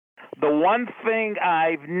The one thing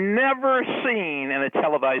I've never seen in a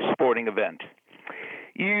televised sporting event.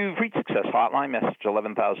 You've reached Success Hotline, message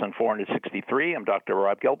 11,463. I'm Dr.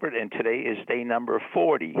 Rob Gilbert, and today is day number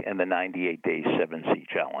 40 in the 98-day 7C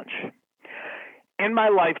challenge. In my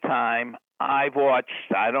lifetime, I've watched,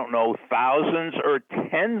 thousands or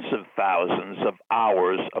tens of thousands of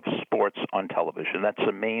hours of sports on television. That's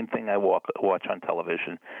the main thing I watch on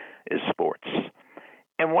television is sports.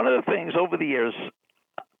 And one of the things over the years,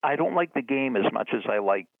 I don't like the game as much as I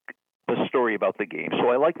like the story about the game. So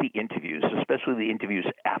I like the interviews, especially the interviews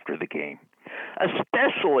after the game,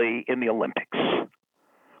 especially in the Olympics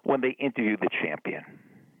when they interview the champion.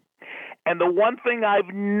 And the one thing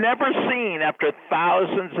I've never seen after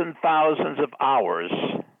thousands and thousands of hours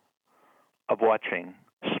of watching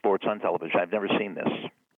sports on television, I've never seen this.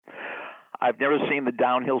 I've never seen the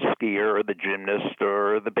downhill skier or the gymnast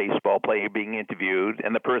or the baseball player being interviewed,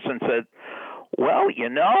 and the person said, well,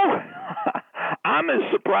 I'm as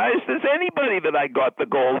surprised as anybody that I got the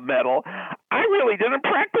gold medal. I really didn't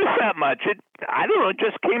practice that much. It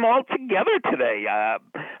just came all together today.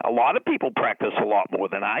 A lot of people practice a lot more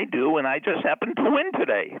than I do, and I just happened to win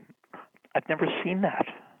today. I've never seen that.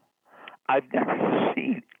 I've never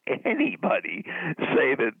seen anybody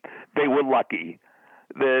say that they were lucky,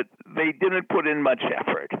 that they didn't put in much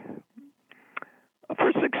effort.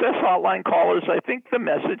 For Success Hotline callers, I think the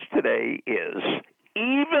message today is,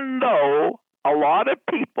 even though a lot of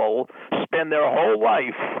people spend their whole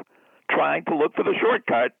life trying to look for the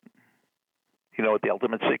shortcut, you know what the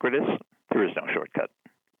ultimate secret is? There is no shortcut.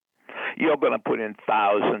 You're going to put in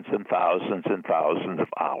thousands and thousands and thousands of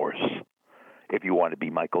hours if you want to be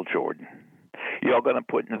Michael Jordan. You're going to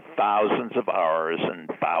put in thousands of hours and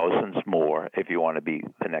thousands more if you want to be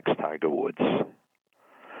the next Tiger Woods.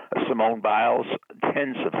 Simone Biles,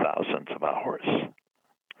 tens of thousands of hours.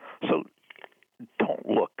 So don't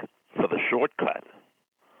look for the shortcut.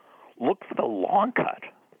 Look for the long cut.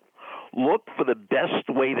 Look for the best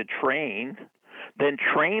way to train, then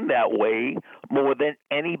train that way more than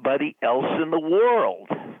anybody else in the world.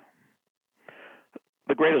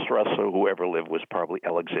 The greatest wrestler who ever lived was probably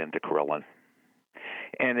Alexander Karelin,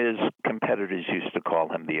 and his competitors used to call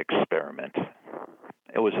him the Experiment.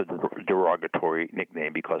 It was a derogatory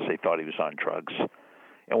nickname because they thought he was on drugs.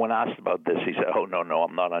 And when asked about this, he said, oh, no,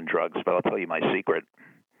 I'm not on drugs, but I'll tell you my secret.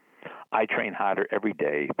 I train harder every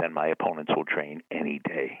day than my opponents will train any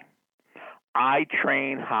day. I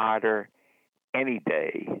train harder any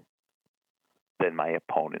day than my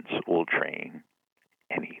opponents will train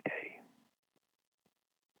any day.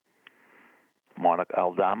 Monica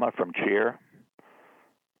Aldama from Cheer.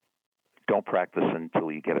 Don't practice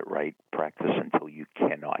until you get it right. Practice until you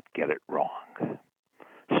cannot get it wrong.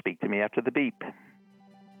 Speak to me after the beep.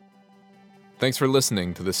 Thanks for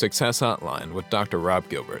listening to the Success Hotline with Dr. Rob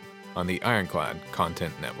Gilbert on the Ironclad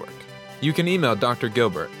Content Network. You can email Dr.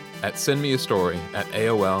 Gilbert at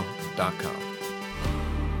sendmeastory@aol.com.